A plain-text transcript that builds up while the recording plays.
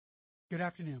Good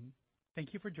afternoon.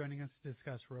 Thank you for joining us to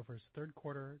discuss Rover's third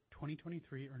quarter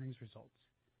 2023 earnings results.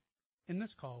 In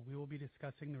this call, we will be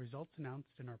discussing the results announced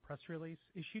in our press release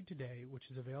issued today, which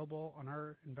is available on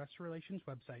our investor relations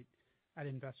website at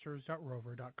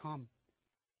investors.rover.com.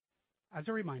 As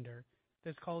a reminder,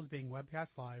 this call is being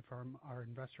webcast live from our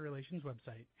investor relations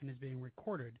website and is being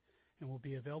recorded and will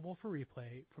be available for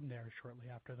replay from there shortly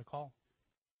after the call.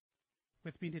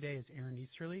 With me today is Aaron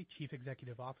Easterly, Chief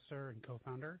Executive Officer and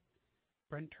Co-founder,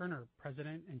 Brent Turner,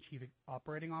 President and Chief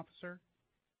Operating Officer,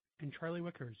 and Charlie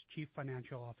Wickers, Chief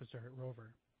Financial Officer at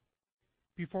Rover.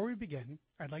 Before we begin,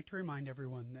 I'd like to remind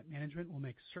everyone that management will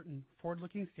make certain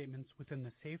forward-looking statements within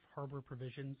the safe harbor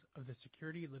provisions of the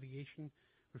Securities Litigation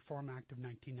Reform Act of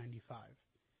 1995.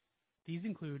 These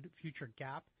include future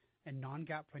GAAP and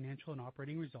non-GAAP financial and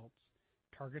operating results,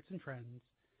 targets and trends,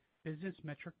 business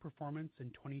metric performance in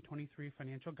 2023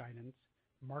 financial guidance,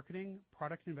 marketing,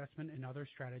 product investment, and other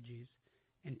strategies,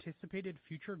 anticipated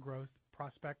future growth,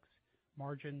 prospects,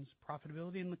 margins,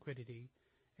 profitability and liquidity,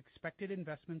 expected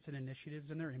investments and initiatives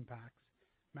and their impacts,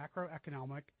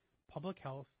 macroeconomic, public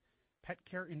health, pet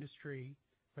care industry,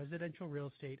 residential real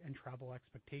estate and travel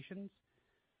expectations,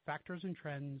 factors and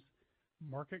trends,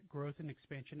 market growth and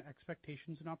expansion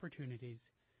expectations and opportunities,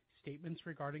 statements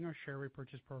regarding our share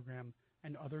repurchase program,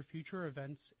 and other future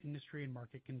events, industry, and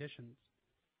market conditions.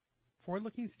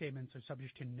 Forward-looking statements are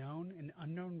subject to known and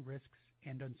unknown risks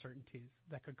and uncertainties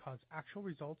that could cause actual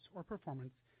results or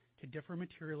performance to differ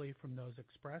materially from those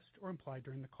expressed or implied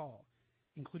during the call,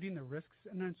 including the risks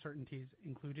and uncertainties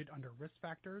included under risk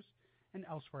factors and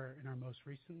elsewhere in our most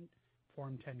recent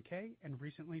Form 10-K and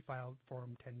recently filed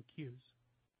Form 10-Qs.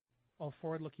 All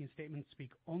forward-looking statements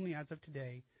speak only as of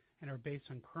today and are based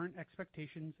on current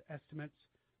expectations, estimates,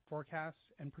 forecasts,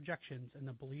 and projections and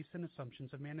the beliefs and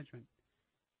assumptions of management.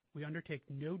 We undertake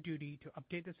no duty to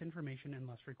update this information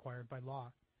unless required by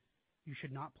law. You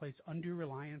should not place undue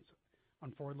reliance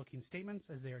on forward-looking statements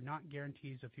as they are not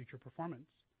guarantees of future performance.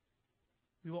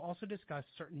 We will also discuss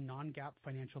certain non-GAAP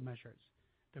financial measures.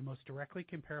 The most directly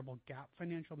comparable GAAP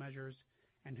financial measures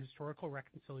and historical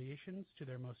reconciliations to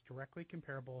their most directly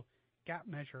comparable GAAP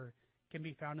measure can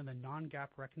be found in the non-GAAP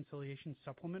reconciliation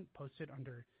supplement posted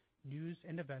under News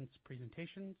and Events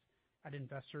Presentations at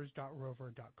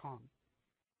investors.rover.com.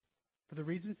 For the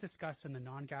reasons discussed in the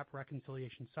non-GAAP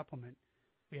reconciliation supplement,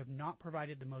 we have not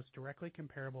provided the most directly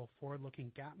comparable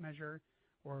forward-looking GAAP measure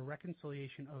or a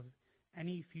reconciliation of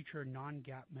any future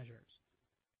non-GAAP measures.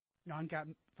 Non-GAAP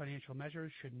financial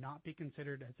measures should not be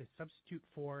considered as a substitute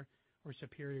for or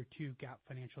superior to GAAP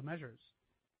financial measures.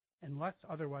 Unless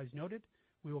otherwise noted,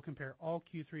 we will compare all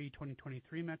Q3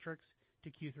 2023 metrics to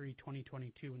Q3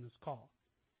 2022 in this call.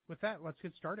 With that, let's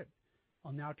get started.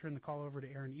 I'll now turn the call over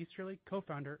to Aaron Easterly,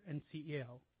 co-founder and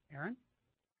CEO. Aaron?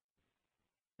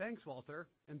 Thanks, Walter,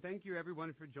 and thank you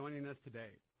everyone for joining us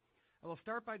today. I will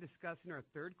start by discussing our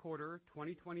third quarter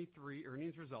 2023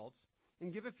 earnings results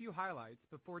and give a few highlights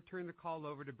before turning the call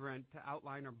over to Brent to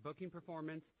outline our booking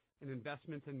performance and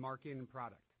investments in marketing and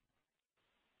product.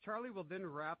 Charlie will then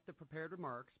wrap the prepared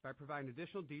remarks by providing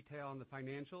additional detail on the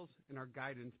financials and our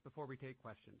guidance before we take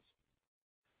questions.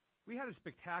 We had a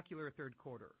spectacular third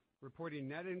quarter, reporting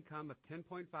net income of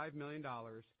 $10.5 million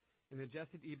and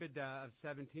adjusted EBITDA of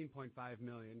 $17.5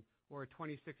 million, or a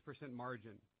 26%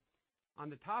 margin. On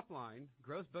the top line,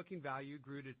 gross booking value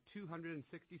grew to $266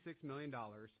 million,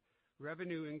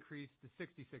 revenue increased to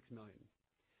 $66 million.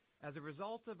 As a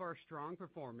result of our strong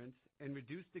performance and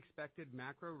reduced expected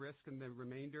macro risk in the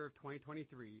remainder of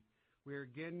 2023, we are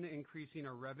again increasing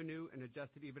our revenue and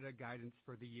adjusted EBITDA guidance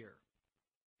for the year.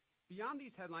 Beyond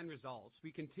these headline results,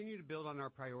 we continue to build on our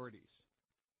priorities.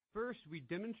 First, we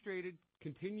demonstrated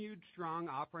continued strong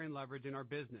operating leverage in our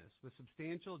business with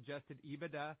substantial adjusted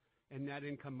EBITDA and net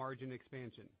income margin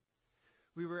expansion.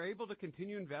 We were able to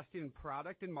continue investing in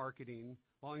product and marketing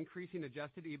while increasing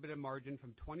adjusted EBITDA margin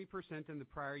from 20% in the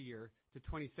prior year to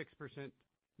 26%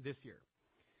 this year.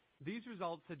 These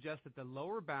results suggest that the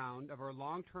lower bound of our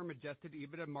long-term adjusted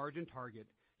EBITDA margin target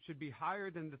should be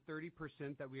higher than the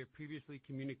 30% that we have previously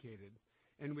communicated,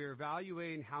 and we are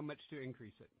evaluating how much to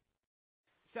increase it.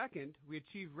 Second, we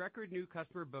achieved record new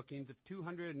customer bookings of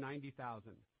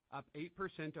 290,000, up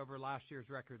 8% over last year's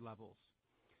record levels.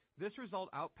 This result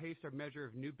outpaced our measure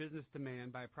of new business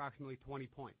demand by approximately 20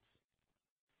 points.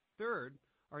 Third,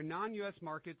 our non-US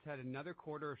markets had another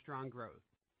quarter of strong growth.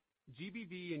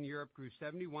 GBV in Europe grew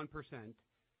 71%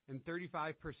 and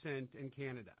 35% in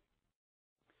Canada,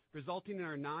 resulting in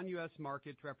our non-US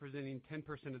markets representing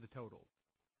 10% of the total.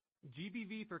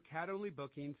 GBV for CAT-only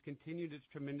bookings continued its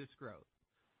tremendous growth,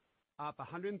 up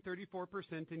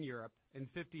 134% in Europe and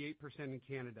 58% in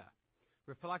Canada,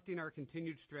 reflecting our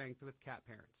continued strength with cat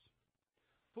parents.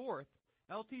 Fourth,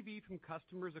 LTV from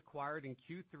customers acquired in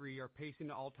Q3 are pacing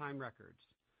to all-time records,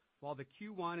 while the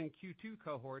Q1 and Q2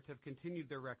 cohorts have continued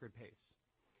their record pace.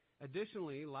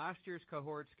 Additionally, last year's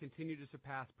cohorts continue to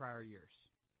surpass prior years.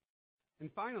 And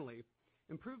finally,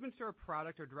 improvements to our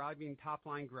product are driving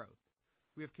top-line growth.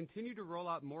 We have continued to roll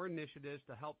out more initiatives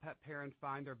to help pet parents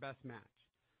find their best match.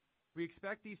 We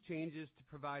expect these changes to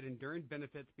provide enduring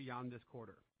benefits beyond this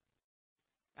quarter.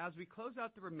 As we close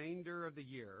out the remainder of the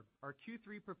year, our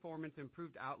Q3 performance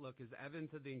improved outlook is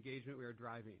evidence of the engagement we are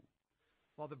driving.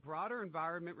 While the broader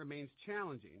environment remains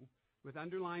challenging, with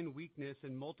underlying weakness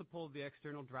in multiple of the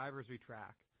external drivers we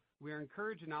track, we are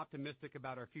encouraged and optimistic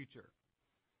about our future.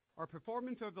 Our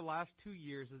performance over the last 2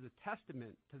 years is a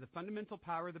testament to the fundamental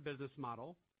power of the business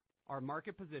model, our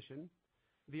market position,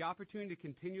 the opportunity to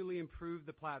continually improve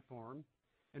the platform,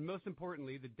 and most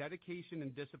importantly, the dedication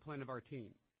and discipline of our team.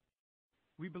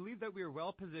 We believe that we are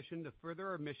well positioned to further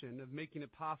our mission of making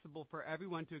it possible for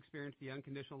everyone to experience the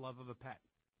unconditional love of a pet.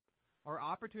 Our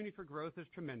opportunity for growth is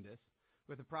tremendous,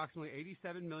 with approximately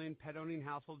 87 million pet-owning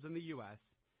households in the U.S.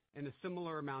 and a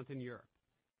similar amount in Europe,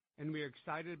 and we are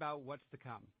excited about what's to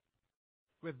come.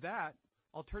 With that,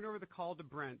 I'll turn over the call to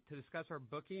Brent to discuss our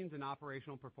bookings and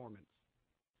operational performance.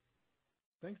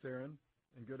 Thanks, Aaron,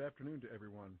 and good afternoon to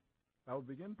everyone. I will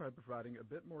begin by providing a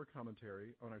bit more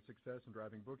commentary on our success in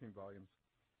driving booking volumes.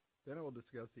 Then I will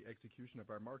discuss the execution of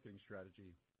our marketing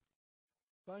strategy.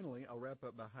 Finally, I'll wrap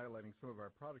up by highlighting some of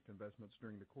our product investments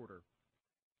during the quarter.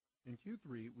 In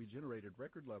Q3, we generated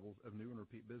record levels of new and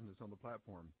repeat business on the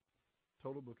platform.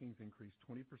 Total bookings increased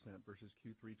 20% versus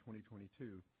Q3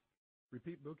 2022.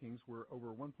 Repeat bookings were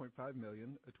over 1.5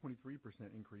 million, a 23%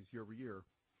 increase year over year.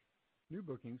 New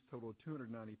bookings totaled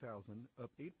 290,000,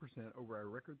 up 8% over our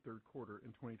record third quarter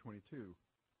in 2022.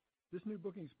 This new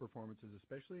bookings performance is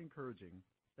especially encouraging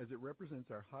as it represents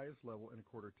our highest level in a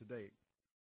quarter to date.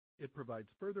 It provides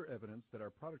further evidence that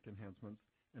our product enhancements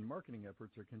and marketing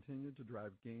efforts are continuing to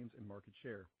drive gains in market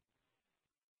share.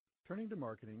 Turning to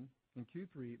marketing, in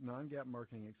Q3, non-GAAP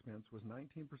marketing expense was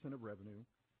 19% of revenue,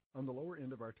 on the lower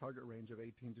end of our target range of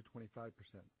 18 to 25%.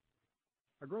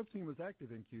 Our growth team was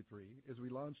active in Q3 as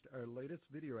we launched our latest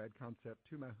video ad concept,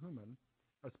 To My Human,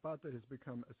 a spot that has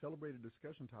become a celebrated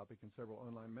discussion topic in several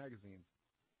online magazines.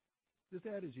 This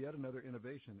ad is yet another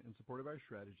innovation in support of our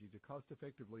strategy to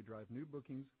cost-effectively drive new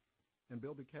bookings and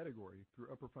build a category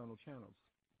through upper funnel channels.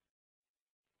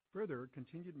 Further,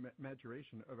 continued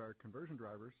maturation of our conversion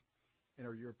drivers in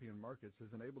our European markets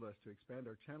has enabled us to expand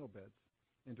our channel bets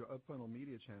into up-funnel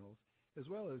media channels, as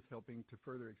well as helping to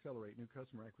further accelerate new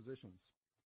customer acquisitions.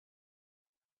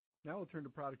 Now we'll turn to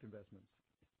product investments.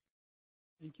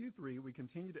 In Q3, we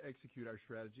continue to execute our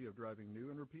strategy of driving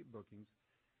new and repeat bookings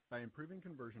by improving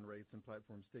conversion rates and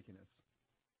platform stickiness.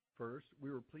 First, we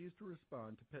were pleased to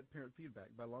respond to pet parent feedback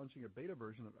by launching a beta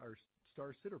version of our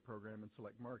Star Sitter program in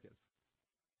select markets.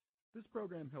 This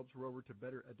program helps Rover to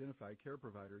better identify care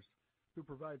providers who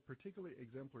provide particularly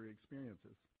exemplary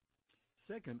experiences.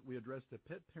 Second, we addressed a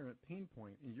pet parent pain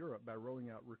point in Europe by rolling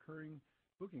out recurring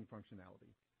booking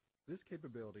functionality. This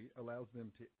capability allows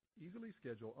them to easily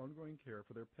schedule ongoing care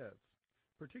for their pets,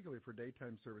 particularly for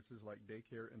daytime services like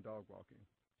daycare and dog walking.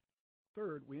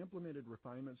 Third, we implemented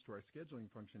refinements to our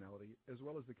scheduling functionality as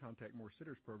well as the Contact More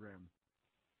Sitters program.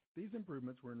 These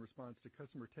improvements were in response to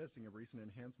customer testing of recent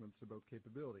enhancements to both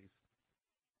capabilities.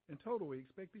 In total, we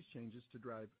expect these changes to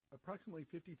drive approximately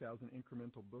 50,000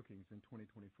 incremental bookings in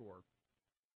 2024.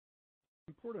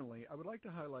 Importantly, I would like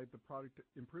to highlight the product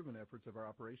improvement efforts of our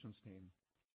operations team.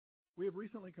 We have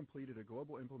recently completed a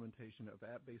global implementation of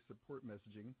app-based support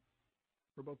messaging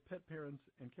for both pet parents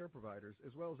and care providers,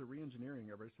 as well as a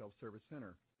re-engineering of our self-service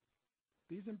center.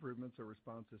 These improvements are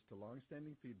responses to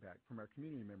long-standing feedback from our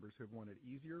community members who have wanted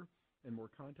easier and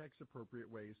more context-appropriate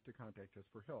ways to contact us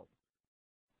for help.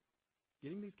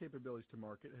 Getting these capabilities to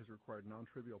market has required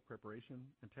non-trivial preparation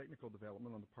and technical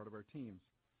development on the part of our teams.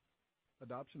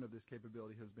 Adoption of this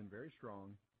capability has been very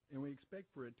strong, and we expect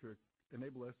for it to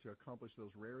enable us to accomplish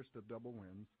those rarest of double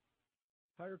wins,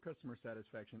 higher customer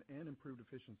satisfaction, and improved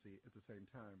efficiency at the same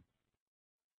time.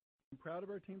 I'm proud of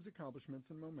our team's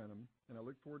accomplishments and momentum, and I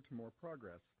look forward to more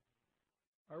progress.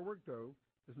 Our work, though,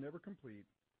 is never complete,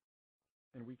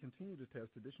 and we continue to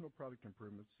test additional product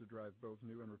improvements to drive both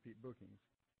new and repeat bookings.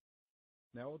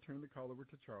 Now I'll turn the call over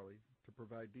to Charlie to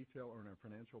provide detail on our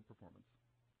financial performance.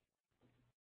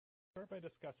 Start by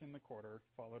discussing the quarter,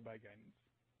 followed by guidance.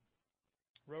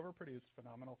 Rover produced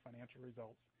phenomenal financial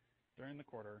results during the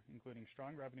quarter, including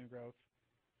strong revenue growth,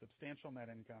 substantial net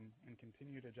income, and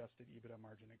continued adjusted EBITDA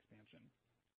margin expansion.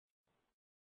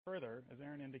 Further, as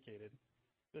Aaron indicated,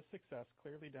 This success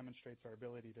clearly demonstrates our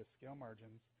ability to scale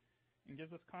margins and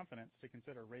gives us confidence to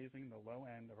consider raising the low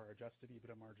end of our adjusted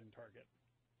EBITDA margin target.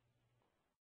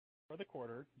 For the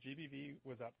quarter, GBV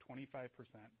was up 25%,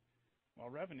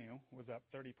 while revenue was up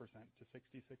 30% to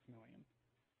 $66 million.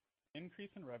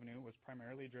 Increase in revenue was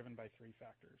primarily driven by three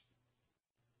factors.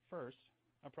 First,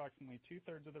 approximately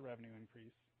two-thirds of the revenue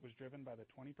increase was driven by the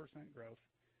 20% growth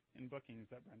in bookings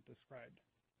that Brent described.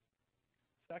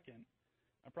 Second,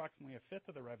 approximately a fifth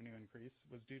of the revenue increase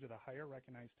was due to the higher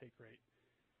recognized take rate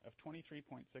of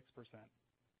 23.6%,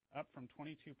 up from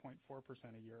 22.4%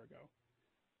 a year ago,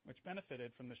 which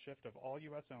benefited from the shift of all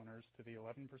U.S. owners to the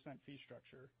 11% fee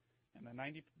structure and the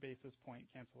 90 basis point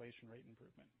cancellation rate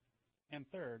improvement. And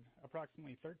third,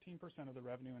 approximately 13% of the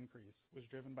revenue increase was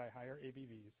driven by higher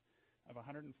ABVs of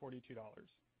 $142,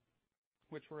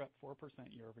 which were up 4%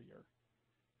 year over year.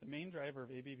 The main driver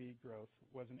of ABV growth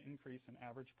was an increase in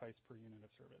average price per unit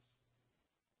of service.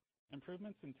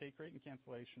 Improvements in take rate and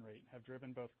cancellation rate have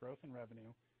driven both growth in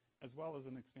revenue as well as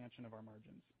an expansion of our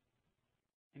margins.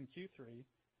 In Q3,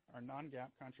 our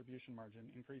non-GAAP contribution margin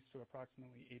increased to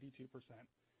approximately 82%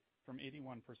 from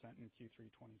 81% in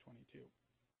Q3 2022.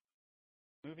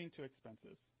 Moving to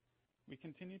expenses. We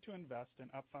continue to invest in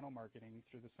up-funnel marketing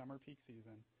through the summer peak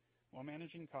season while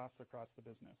managing costs across the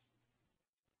business.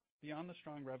 Beyond the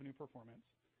strong revenue performance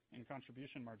and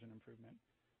contribution margin improvement,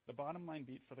 the bottom line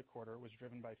beat for the quarter was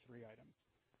driven by three items.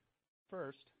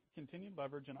 First, continued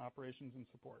leverage in operations and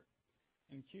support.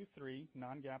 In Q3,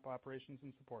 non-GAAP operations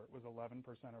and support was 11%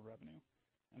 of revenue,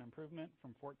 an improvement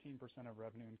from 14% of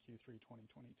revenue in Q3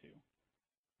 2022.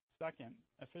 Second,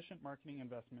 efficient marketing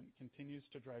investment continues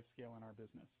to drive scale in our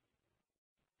business.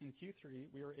 In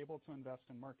Q3, we were able to invest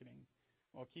in marketing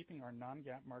while keeping our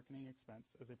non-GAAP marketing expense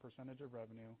as a percentage of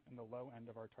revenue in the low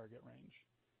end of our target range.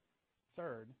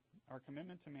 Third, our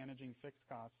commitment to managing fixed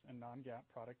costs in non-GAAP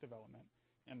product development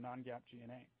and non-GAAP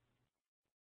G&A.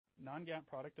 Non-GAAP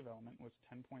product development was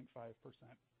 10.5%,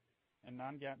 and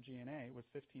non-GAAP G&A was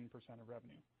 15% of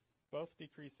revenue, both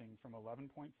decreasing from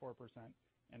 11.4%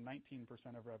 and 19%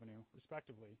 of revenue,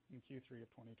 respectively, in Q3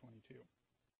 of 2022.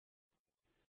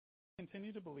 We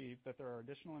continue to believe that there are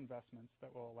additional investments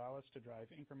that will allow us to drive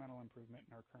incremental improvement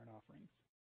in our current offerings.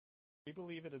 We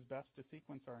believe it is best to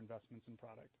sequence our investments in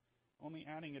product, only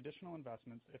adding additional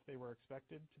investments if they were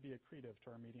expected to be accretive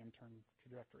to our medium-term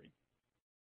trajectory.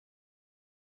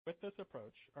 With this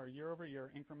approach, our year-over-year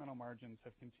incremental margins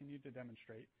have continued to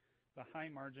demonstrate the high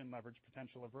margin leverage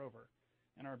potential of Rover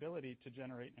and our ability to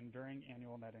generate enduring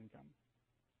annual net income.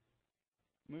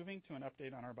 Moving to an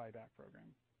update on our buyback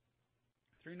program.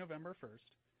 Through November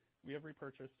 1st, we have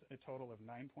repurchased a total of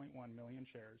 9.1 million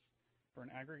shares for an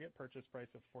aggregate purchase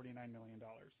price of $49 million,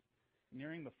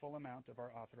 nearing the full amount of our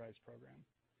authorized program.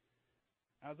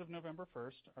 As of November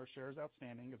 1st, our shares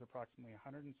outstanding is approximately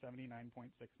 179.6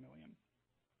 million,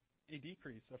 a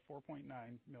decrease of 4.9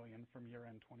 million from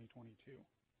year-end 2022.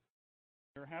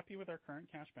 We are happy with our current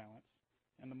cash balance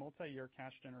and the multi-year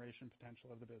cash generation potential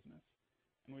of the business,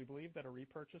 and we believe that a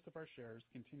repurchase of our shares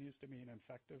continues to be an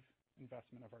effective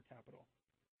investment of our capital.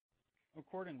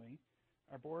 Accordingly,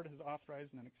 our board has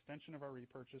authorized an extension of our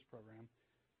repurchase program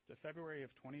to February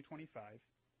of 2025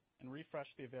 and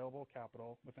refreshed the available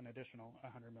capital with an additional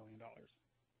 $100 million.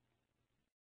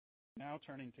 Now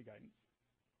turning to guidance.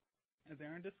 As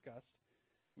Aaron discussed,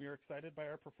 we are excited by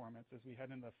our performance as we head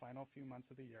into the final few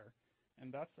months of the year, and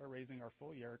thus are raising our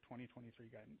full year 2023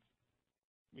 guidance.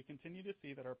 We continue to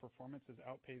see that our performance has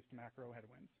outpaced macro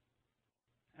headwinds.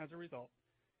 As a result,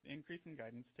 the increase in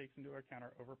guidance takes into account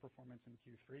our overperformance in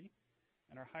Q3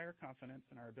 and our higher confidence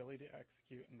in our ability to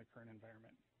execute in the current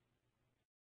environment.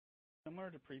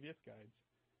 Similar to previous guides,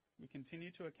 we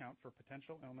continue to account for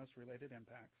potential illness-related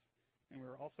impacts, and we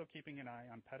are also keeping an eye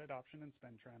on pet adoption and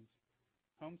spend trends,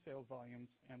 home sales volumes,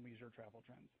 and leisure travel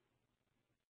trends.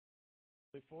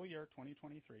 For the full year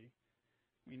 2023,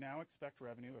 we now expect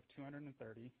revenue of $230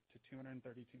 to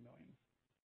 $232 million,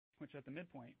 which at the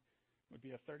midpoint would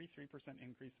be a 33%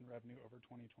 increase in revenue over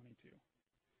 2022,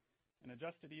 an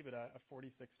adjusted EBITDA of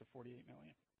 $46 to $48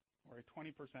 million, or a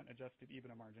 20% adjusted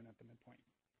EBITDA margin at the midpoint.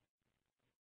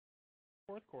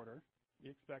 Fourth quarter, we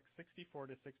expect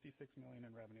 $64 to $66 million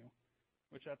in revenue,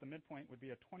 which at the midpoint would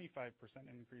be a 25%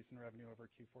 increase in revenue over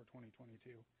Q4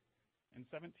 2022, and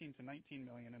 $17 to $19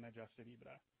 million in adjusted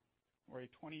EBITDA, or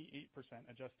a 28%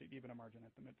 adjusted EBITDA margin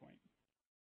at the midpoint.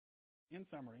 In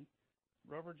summary,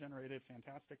 Rover generated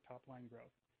fantastic top-line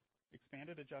growth,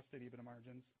 expanded adjusted EBITDA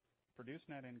margins, produced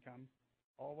net income,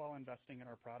 all while investing in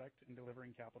our product and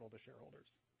delivering capital to shareholders.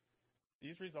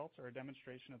 These results are a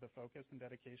demonstration of the focus and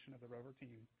dedication of the Rover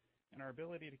team and our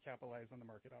ability to capitalize on the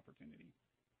market opportunity.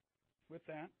 With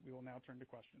that, we will now turn to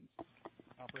questions.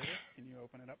 Operator, can you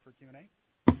open it up for Q&A?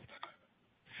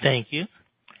 Thank you.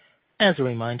 As a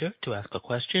reminder, to ask a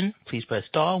question, please press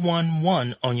star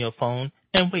 11 on your phone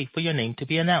and wait for your name to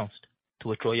be announced. To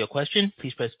withdraw your question,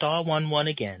 please press star 11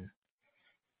 again.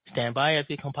 Stand by as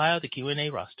we compile the Q&A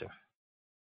roster.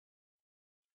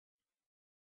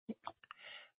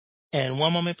 And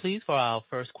one moment, please, for our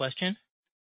first question.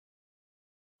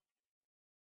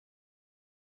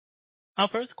 Our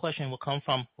first question will come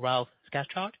from Ralph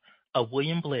Schackart of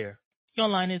William Blair. Your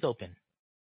line is open.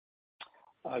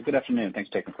 Good afternoon. Thanks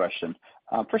for taking the question.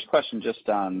 First question just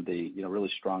on the really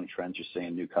strong trends you're seeing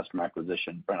in new customer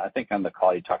acquisition. Brent, I think on the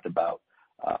call you talked about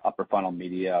upper funnel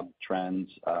media trends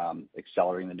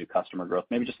accelerating the new customer growth.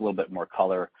 Maybe just a little bit more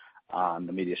color on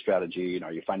the media strategy.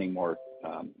 Are you finding more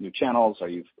new channels? Are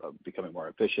you becoming more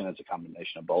efficient? It's a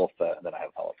combination of both. Then I have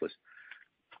a follow-up, please.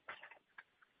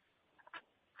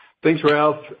 Thanks,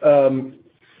 Ralph.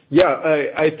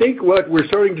 I think what we're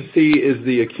starting to see is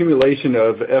the accumulation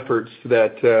of efforts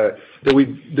that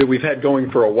we've had going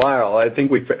for a while. I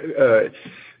think we've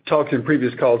talked in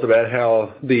previous calls about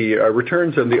how the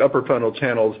returns on the upper funnel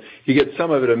channels, you get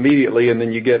some of it immediately, and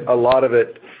then you get a lot of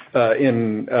it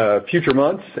in future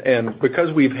months. And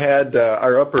because we've had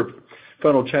our upper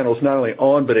funnel channels not only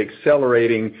on but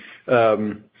accelerating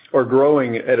or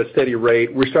growing at a steady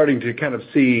rate, we're starting to kind of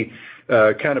see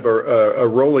a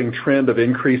rolling trend of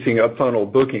increasing up funnel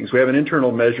bookings. We have an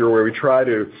internal measure where we try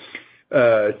to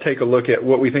take a look at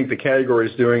what we think the category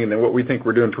is doing and then what we think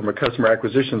we're doing from a customer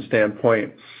acquisition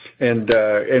standpoint. And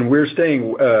we're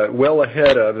staying well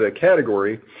ahead of the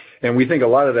category, and we think a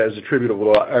lot of that is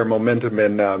attributable to our momentum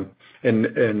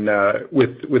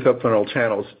with up funnel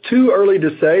channels. Too early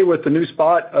to say what the new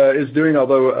spot is doing,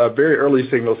 although very early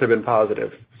signals have been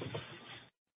positive.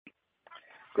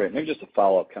 Great. Maybe just a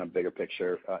follow-up, kind of bigger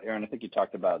picture. Aaron, I think you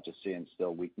talked about just seeing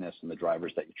still weakness in the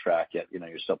drivers that you track, yet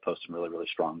you're still posting really, really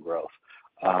strong growth.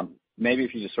 Maybe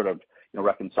if you just sort of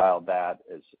reconcile that,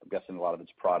 as I'm guessing a lot of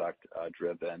it's product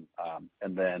driven,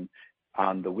 and then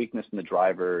on the weakness in the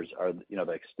drivers, are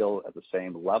they still at the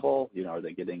same level? Are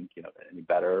they getting any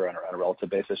better on a relative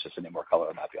basis? Just any more color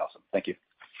on that'd be awesome. Thank you.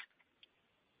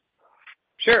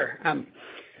 Sure.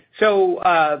 So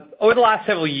over the last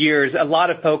several years, a lot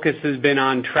of focus has been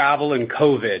on travel and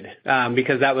COVID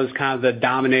because that was kind of the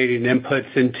dominating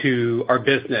inputs into our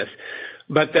business.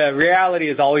 But the reality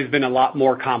has always been a lot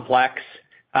more complex.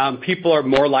 People are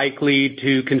more likely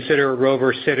to consider a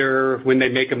Rover sitter when they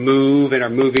make a move and are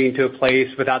moving to a place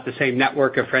without the same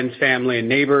network of friends, family, and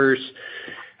neighbors.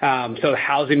 So the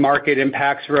housing market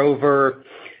impacts Rover.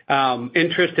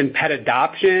 Interest in pet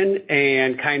adoption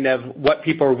and kind of what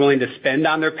people are willing to spend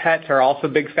on their pets are also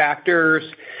big factors.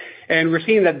 And we're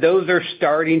seeing that those are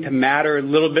starting to matter a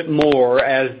little bit more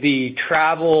as the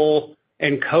travel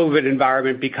and COVID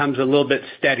environment becomes a little bit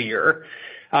steadier.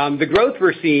 The growth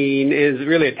we're seeing is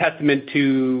really a testament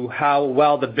to how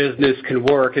well the business can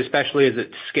work, especially as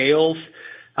it scales.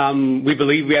 We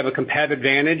believe we have a competitive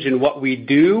advantage in what we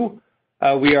do.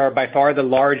 We are by far the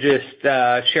largest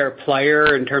share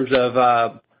player in terms of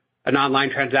an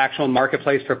online transactional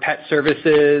marketplace for pet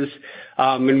services,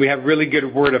 and we have really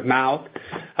good word of mouth.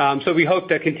 So we hope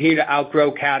to continue to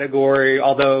outgrow category,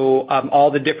 although all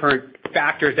the different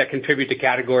factors that contribute to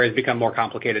category has become more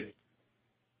complicated.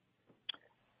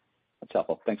 That's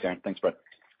helpful. Thanks, Aaron. Thanks, Brett.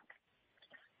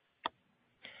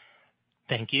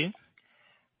 Thank you.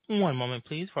 One moment,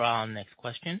 please, for our next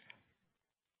question.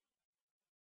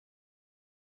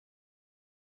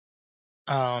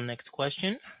 Our next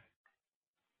question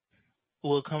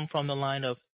will come from the line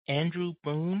of Andrew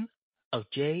Boone of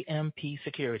JMP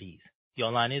Securities.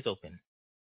 Your line is open.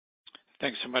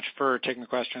 Thanks so much for taking the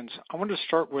questions. I wanted to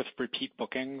start with repeat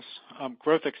bookings.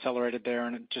 Growth accelerated there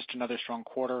and just another strong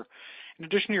quarter. In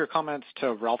addition to your comments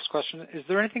to Ralph's question, is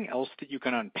there anything else that you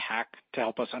can unpack to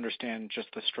help us understand just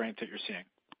the strength that you're seeing?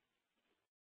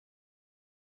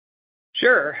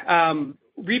 Sure.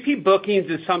 Repeat bookings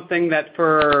is something that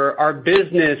for our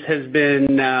business has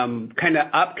been kind of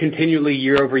up continually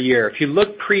year over year. If you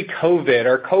look pre-COVID,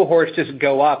 our cohorts just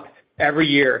go up every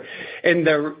year. And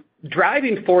the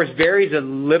driving force varies a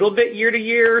little bit year to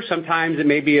year. Sometimes it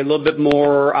may be a little bit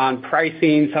more on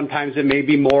pricing. Sometimes it may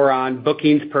be more on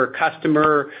bookings per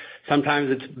customer. Sometimes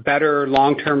it's better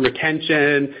long-term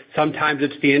retention. Sometimes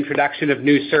it's the introduction of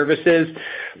new services.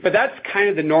 But that's kind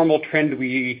of the normal trend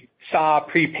we saw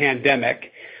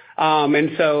pre-pandemic. And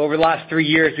so over the last 3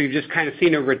 years, we've just kind of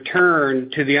seen a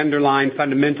return to the underlying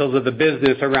fundamentals of the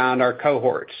business around our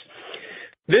cohorts.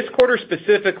 This quarter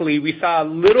specifically, we saw a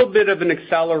little bit of an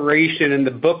acceleration in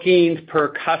the bookings per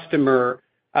customer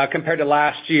compared to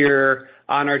last year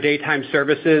on our daytime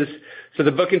services. So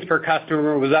the bookings per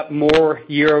customer was up more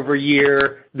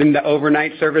year-over-year than the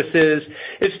overnight services.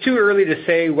 It's too early to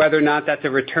say whether or not that's a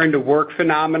return to work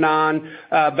phenomenon,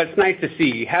 but it's nice to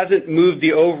see. Hasn't moved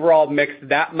the overall mix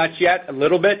that much yet, a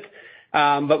little bit,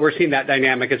 but we're seeing that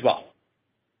dynamic as well.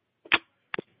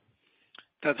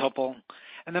 That's helpful.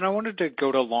 And then I wanted to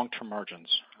go to long-term margins.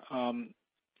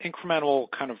 Incremental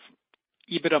kind of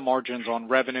EBITDA margins on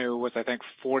revenue was, I think,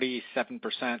 47%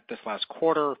 this last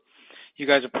quarter. You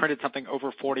guys have printed something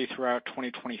over 40 throughout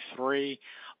 2023.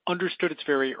 Understood it's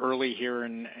very early here,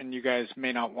 and you guys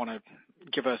may not want to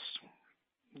give us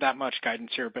that much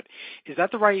guidance here, but is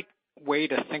that the right way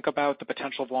to think about the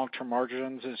potential of long-term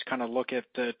margins, is kind of look at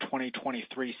the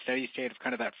 2023 steady state of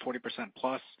kind of that 40%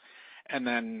 plus and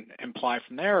then imply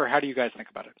from there, or how do you guys think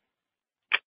about it?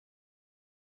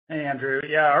 Hey, Andrew.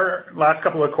 Yeah, our last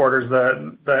couple of quarters,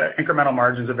 the incremental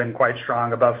margins have been quite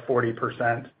strong, above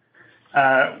 40%.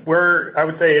 I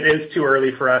would say it is too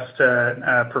early for us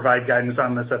to provide guidance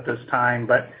on this at this time,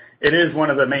 but it is one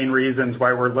of the main reasons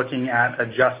why we're looking at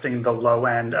adjusting the low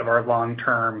end of our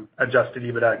long-term adjusted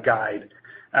EBITDA guide.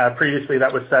 Previously,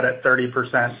 that was set at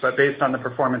 30%, but based on the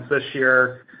performance this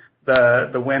year,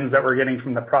 the wins that we're getting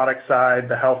from the product side,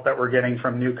 the health that we're getting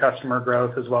from new customer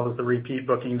growth, as well as the repeat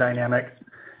booking dynamics,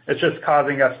 it's just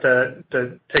causing us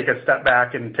to take a step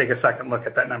back and take a second look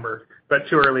at that number, but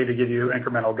too early to give you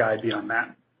incremental guide beyond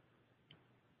that.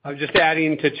 Just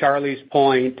adding to Charlie's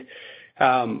point,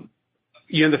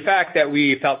 the fact that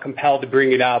we felt compelled to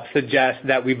bring it up suggests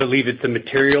that we believe it's a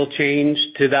material change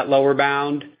to that lower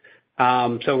bound.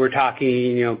 So we're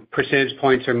talking, percentage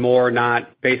points or more,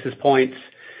 not basis points.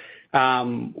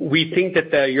 We think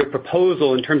that your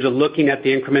proposal in terms of looking at the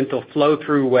incremental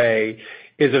flow-through way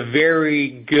is a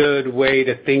very good way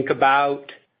to think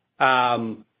about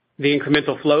the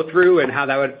incremental flow-through and how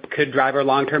that could drive our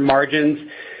long-term margins.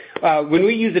 When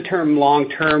we use the term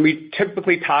long-term, we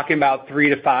typically talking about 3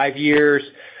 to 5 years.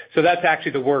 So that's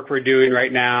actually the work we're doing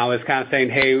right now, is kind of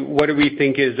saying, hey, what do we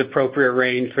think is appropriate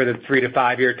range for the 3 to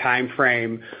 5 year time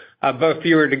frame? But if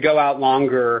you were to go out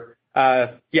longer,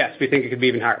 yes, we think it could be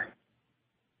even higher.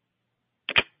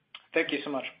 Thank you so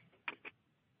much.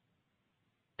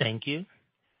 Thank you.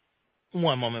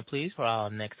 One moment, please, for our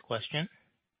next question.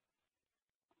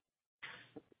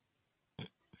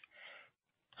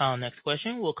 Our next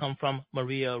question will come from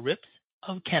Maria Ripps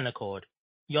of Canaccord.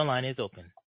 Your line is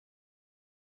open.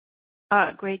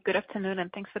 Great. Good afternoon,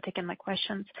 and thanks for taking my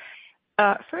questions.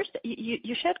 First,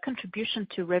 you shared contribution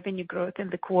to revenue growth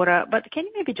in the quarter, but can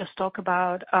you maybe just talk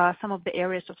about some of the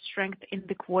areas of strength in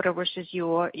the quarter versus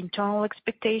your internal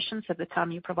expectations at the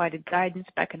time you provided guidance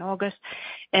back in August?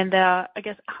 And I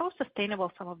guess how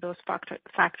sustainable some of those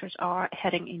factors are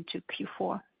heading into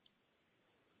Q4?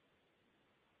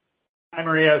 Hi,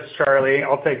 Maria. It's Charlie.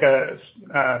 I'll take a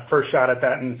first shot at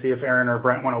that and see if Aaron or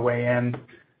Brent want to weigh in.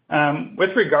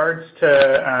 With regards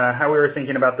to how we were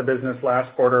thinking about the business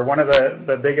last quarter, one of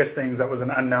the biggest things that was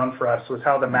an unknown for us was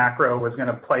how the macro was going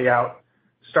to play out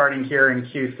starting here in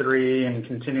Q3 and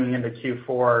continuing into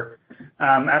Q4.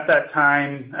 At that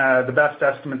time, the best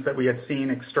estimates that we had seen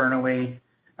externally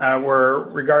were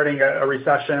regarding a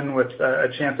recession with a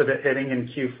chance of it hitting in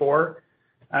Q4.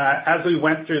 As we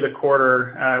went through the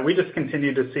quarter, we just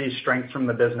continued to see strength from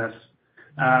the business.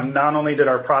 Not only did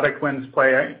our product wins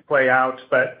play out,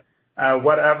 but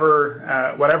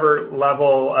whatever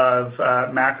level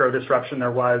of macro disruption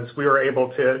there was, we were able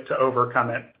to overcome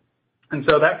it. And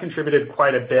so that contributed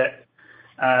quite a bit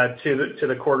to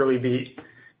the quarterly beat.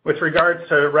 With regards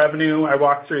to revenue, I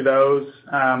walked through those,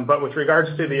 but with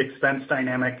regards to the expense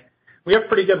dynamic, we have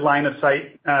pretty good line of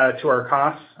sight to our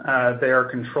costs. They are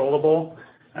controllable.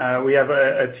 We have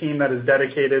a team that is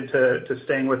dedicated to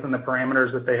staying within the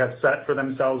parameters that they have set for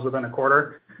themselves within a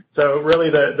quarter. So really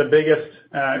the biggest,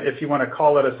 if you want to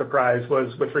call it a surprise,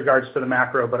 was with regards to the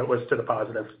macro, but it was to the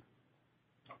positive.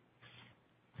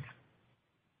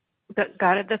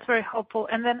 Got it. That's very helpful.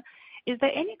 And then is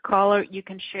there any color you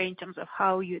can share in terms of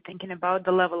how you're thinking about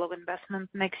the level of investment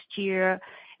next year?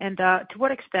 And to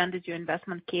what extent is your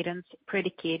investment cadence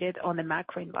predicated on the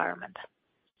macro environment?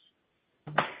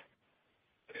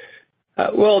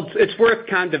 Well, it's worth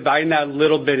kind of dividing that a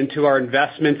little bit into our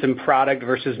investments in product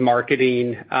versus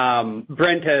marketing.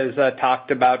 Brent has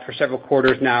talked about for several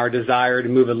quarters now our desire to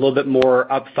move a little bit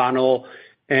more up funnel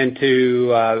and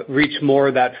to reach more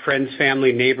of that friends,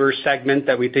 family, neighbors segment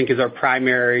that we think is our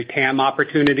primary TAM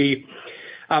opportunity.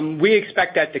 We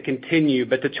expect that to continue,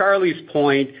 but to Charlie's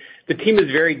point, the team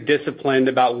is very disciplined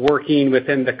about working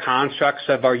within the constructs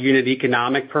of our unit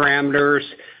economic parameters.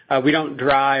 We don't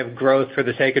drive growth for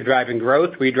the sake of driving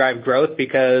growth. We drive growth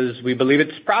because we believe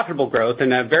it's profitable growth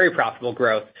and a very profitable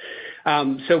growth.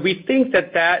 So we think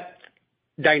that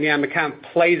dynamic kind of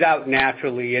plays out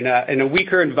naturally. In a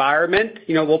weaker environment,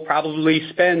 we'll probably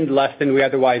spend less than we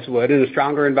otherwise would. In a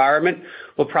stronger environment,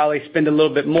 we'll probably spend a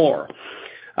little bit more.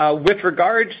 With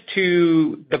regards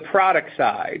to the product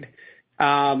side,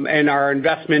 and our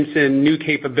investments in new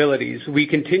capabilities, we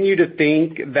continue to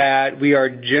think that we are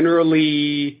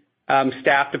generally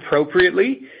staffed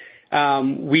appropriately.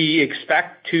 We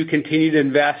expect to continue to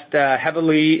invest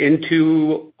heavily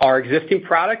into our existing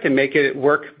product and make it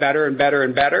work better and better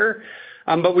and better.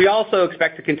 But we also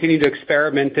expect to continue to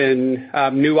experiment in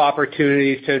new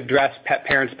opportunities to address pet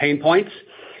parents' pain points.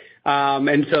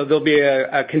 And so there'll be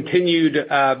a continued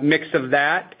mix of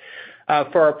that.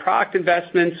 For our product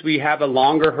investments, we have a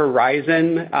longer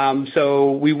horizon,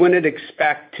 so we wouldn't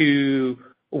expect to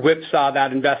whipsaw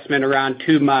that investment around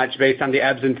too much based on the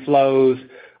ebbs and flows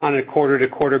on a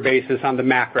quarter-to-quarter basis on the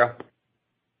macro.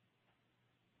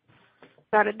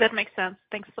 Got it. That makes sense.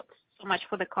 Thanks so much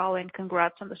for the call, and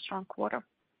congrats on the strong quarter.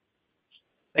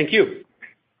 Thank you.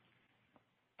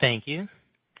 Thank you.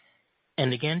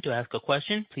 And again, to ask a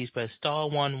question, please press star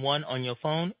 11 on your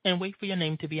phone and wait for your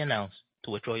name to be announced.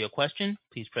 To withdraw your question,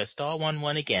 please press star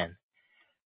 11 again.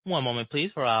 One moment,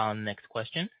 please, for our next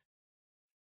question.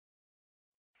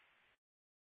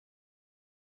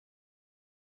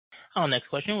 Our next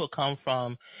question will come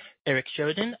from Eric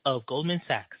Sheridan of Goldman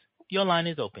Sachs. Your line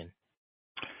is open.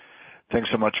 Thanks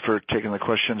so much for taking the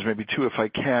questions. Maybe two, if I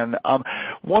can.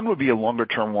 One would be a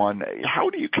longer-term one. How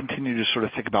do you continue to sort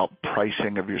of think about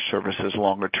pricing of your services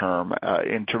longer term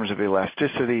in terms of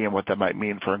elasticity and what that might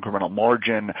mean for incremental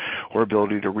margin or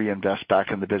ability to reinvest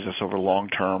back in the business over long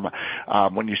term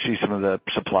when you see some of the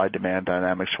supply-demand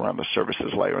dynamics around the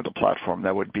services layer of the platform?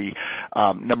 That would be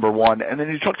number one. And then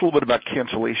you talked a little bit about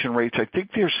cancellation rates. I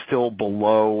think they're still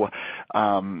below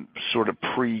sort of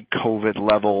pre-COVID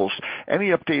levels. Any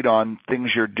update on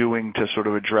things you're doing to sort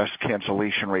of address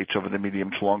cancellation rates over the medium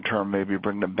to long term, maybe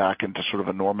bring them back into sort of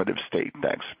a normative state?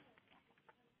 Thanks.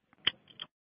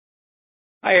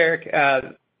 Hi,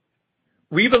 Eric.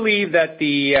 We believe that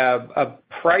the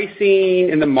pricing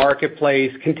in the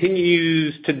marketplace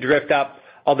continues to drift up,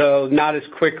 although not as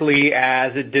quickly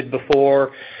as it did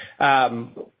before.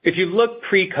 If you look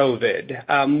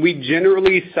pre-COVID, we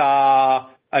generally saw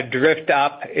a drift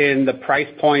up in the price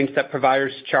points that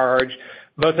providers charge,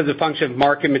 both as a function of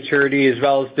market maturity as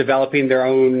well as developing their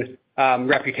own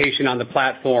reputation on the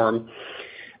platform.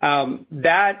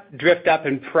 That drift up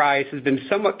in price has been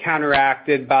somewhat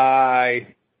counteracted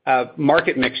by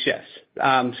market mix shifts.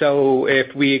 So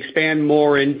if we expand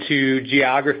more into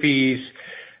geographies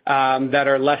that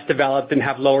are less developed and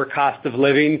have lower cost of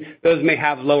living, those may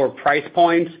have lower price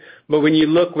points. But when you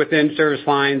look within service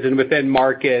lines and within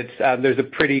markets, there's a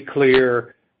pretty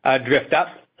clear drift up.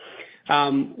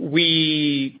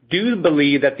 We do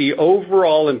believe that the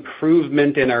overall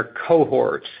improvement in our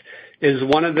cohorts is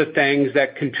one of the things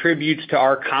that contributes to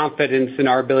our confidence in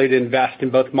our ability to invest in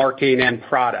both marketing and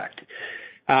product.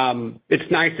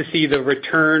 It's nice to see the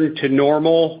return to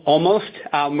normal almost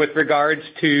with regards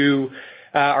to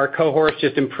our cohorts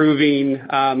just improving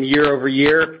year over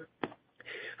year.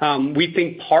 We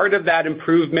think part of that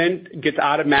improvement gets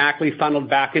automatically funneled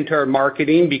back into our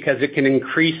marketing because it can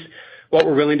increase what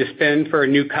we're willing to spend for a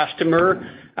new customer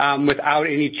without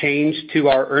any change to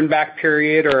our earn back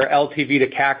period or LTV to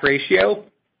CAC ratio.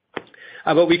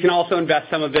 But we can also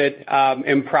invest some of it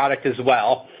in product as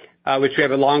well, which we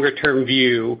have a longer term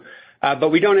view.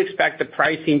 But we don't expect the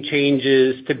pricing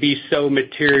changes to be so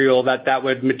material that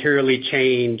would materially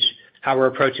change how we're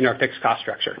approaching our fixed cost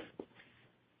structure.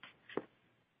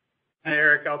 Hey,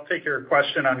 Eric, I'll take your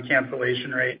question on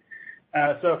cancellation rate.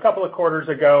 So a couple of quarters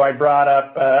ago, I brought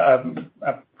up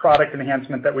a product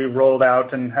enhancement that we rolled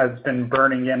out and has been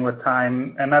burning in with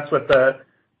time, and that's with the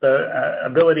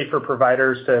ability for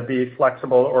providers to be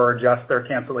flexible or adjust their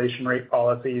cancellation rate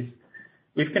policies.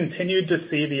 We've continued to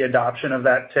see the adoption of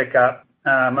that tick up.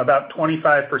 About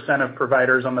 25% of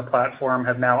providers on the platform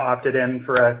have now opted in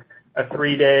for a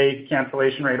 3-day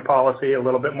cancellation rate policy, a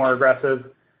little bit more aggressive.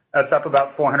 That's up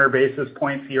about 400 basis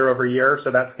points year over year,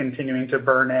 so that's continuing to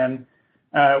burn in.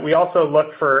 We also look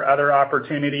for other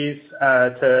opportunities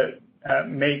to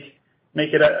make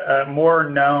it more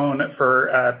known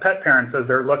for pet parents as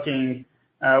they're looking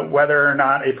whether or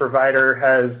not a provider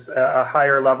has a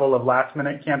higher level of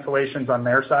last-minute cancellations on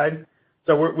their side.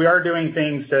 So we are doing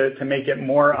things to make it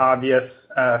more obvious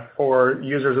for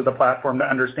users of the platform to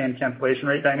understand cancellation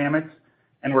rate dynamics,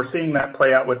 and we're seeing that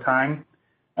play out with time.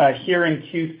 here in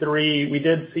Q3, we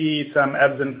did see some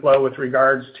ebbs and flow with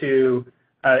regards to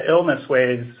illness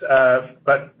waves,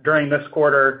 but during this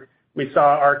quarter, we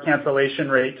saw our cancellation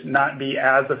rate not be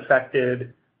as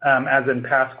affected as in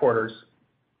past quarters.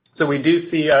 So we do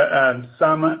see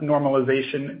some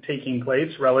normalization taking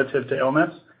place relative to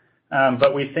illness,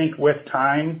 but we think with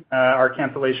time, our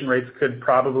cancellation rates could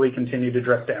probably continue to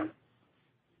drift down.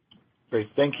 Great.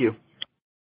 Thank you.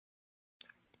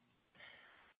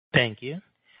 Thank you.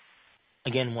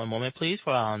 Again, one moment, please,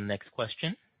 for our next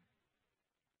question.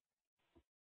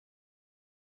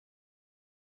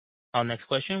 Our next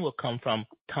question will come from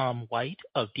Tom White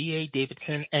of D.A.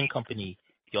 Davidson & Company.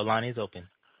 Your line is open.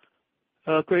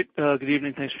 Great. Good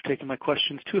evening. Thanks for taking my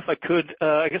questions. Two, if I could.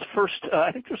 I guess first,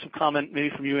 I think there was some comment maybe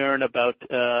from you, Aaron, about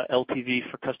LTV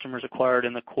for customers acquired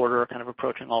in the quarter kind of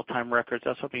approaching all-time records. I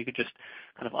was hoping you could just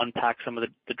kind of unpack some of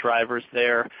the drivers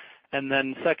there. And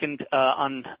then second,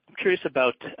 I'm curious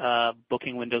about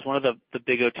booking windows. One of the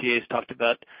big OTAs talked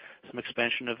about some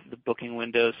expansion of the booking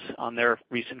windows on their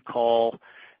recent call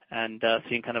and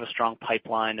seeing kind of a strong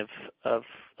pipeline of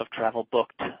travel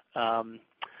booked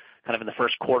kind of in the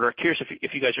first quarter. Curious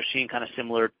if you guys are seeing kind of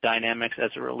similar dynamics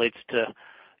as it relates to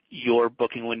your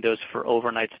booking windows for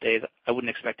overnight stays. I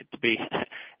wouldn't expect it to be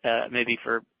maybe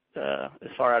for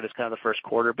as far out as kind of the first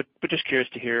quarter, but just curious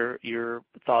to hear your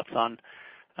thoughts on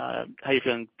how you're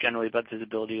feeling generally about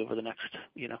visibility over the next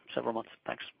several months.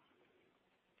 Thanks.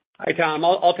 Hi, Tom.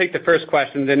 I'll take the first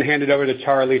question, then hand it over to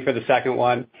Charlie for the second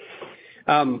one.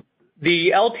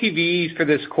 The LTVs for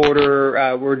this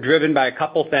quarter were driven by a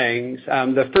couple things.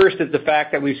 The first is the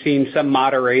fact that we've seen some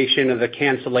moderation of the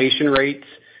cancellation rates.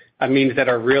 That means that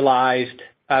our realized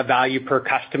value per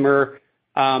customer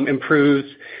improves.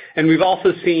 And we've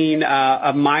also seen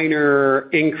a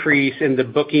minor increase in the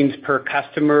bookings per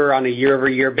customer on a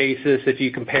year-over-year basis if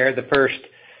you compare the first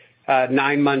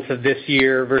 9 months of this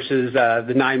year versus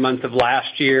the 9 months of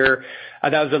last year.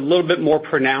 That was a little bit more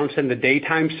pronounced in the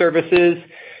daytime services.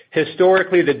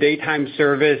 Historically, the daytime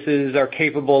services are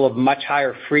capable of much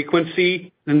higher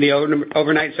frequency than the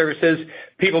overnight services.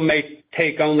 People may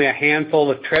take only a handful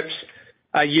of trips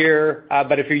a year,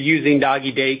 but if you're using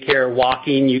doggy daycare,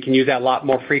 walking, you can use that a lot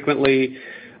more frequently.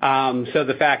 So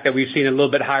the fact that we've seen a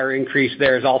little bit higher increase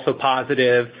there is also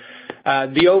positive.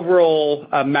 The overall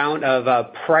amount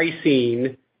of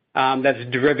pricing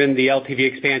that's driven the LTV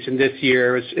expansion this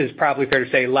year is probably fair to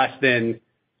say less than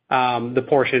the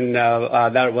portion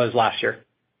that it was last year.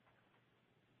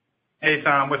 Hey,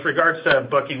 Tom. With regards to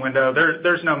booking window,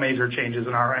 there's no major changes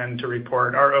in our end to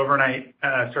report. Our overnight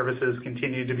services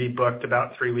continue to be booked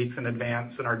about 3 weeks in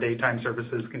advance, and our daytime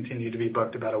services continue to be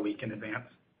booked about a week in advance.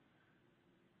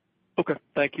 Okay.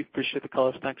 Thank you. Appreciate the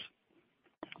colors. Thanks.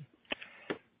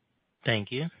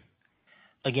 Thank you.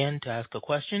 Again, to ask a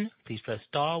question, please press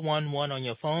star 11 on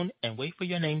your phone and wait for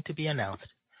your name to be announced.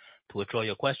 To withdraw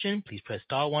your question, please press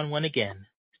star 11 again.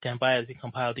 Stand by as we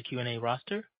compile the Q&A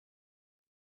roster.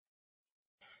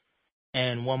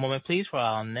 And one moment, please, for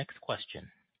our next question.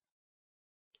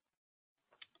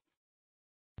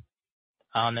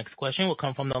 Our next question will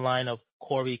come from the line of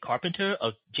Corey Carpenter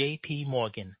of J.P.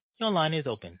 Morgan. Your line is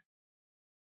open.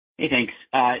 Hey, thanks.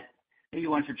 Maybe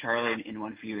one for Charlie and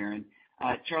one for you, Aaron.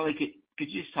 Charlie,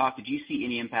 could you just talk, did you see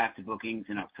any impact to bookings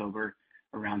in October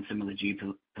around some of the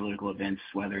geopolitical events,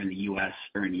 whether in the U.S.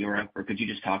 or in Europe? Or could you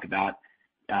just talk about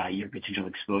your potential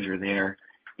exposure there?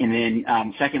 And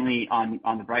then secondly, on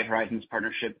the Bright Horizons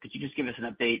partnership, could you just give us an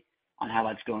update on how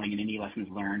that's going and any lessons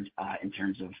learned in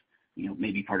terms of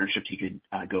maybe partnerships you could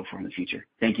go for in the future?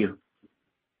 Thank you.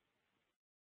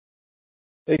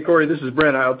 Hey, Corey, this is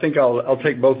Brent. I think I'll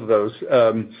take both of those.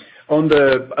 On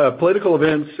the political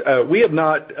events, we have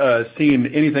not seen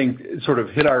anything sort of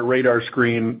hit our radar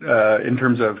screen in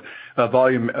terms of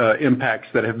volume impacts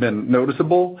that have been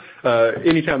noticeable.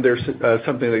 Anytime there's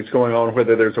something that's going on,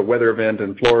 whether there's a weather event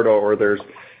in Florida or there's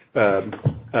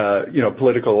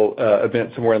political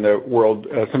event somewhere in the world,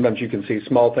 sometimes you can see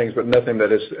small things, but nothing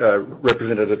that has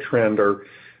represented a trend or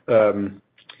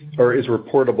is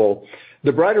reportable.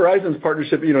 The Bright Horizons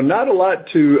partnership, not a lot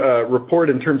to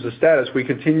report in terms of status.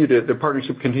 The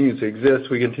partnership continues to exist.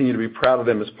 We continue to be proud of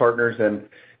them as partners, and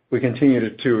we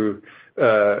continue to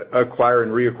acquire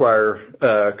and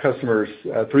reacquire customers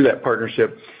through that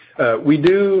partnership.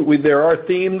 There are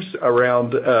themes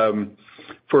around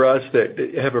for us that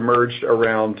have emerged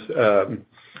around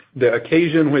the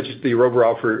occasion which the Rover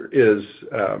offer is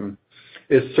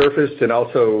surfaced, and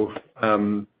also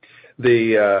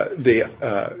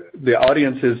the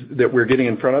audiences that we're getting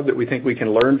in front of that we think we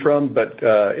can learn from. But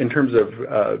in terms of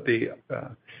the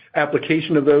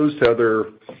application of those to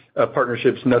other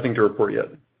partnerships, nothing to report yet.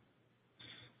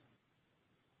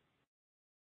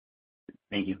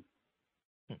 Thank you.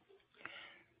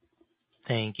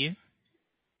 Thank you.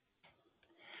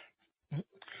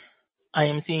 I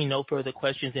am seeing no further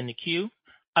questions in the queue.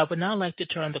 I would now like to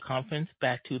turn the conference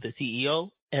back to the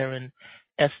CEO, Aaron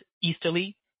S.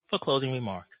 Easterly, for closing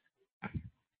remarks.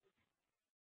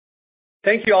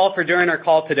 Thank you all for joining our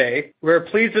call today. We're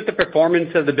pleased with the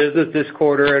performance of the business this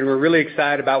quarter, and we're really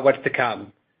excited about what's to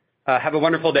come. Have a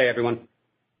wonderful day, everyone.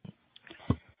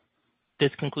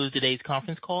 This concludes today's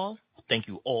conference call. Thank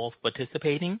you all for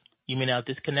participating. You may now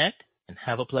disconnect and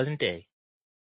have a pleasant day.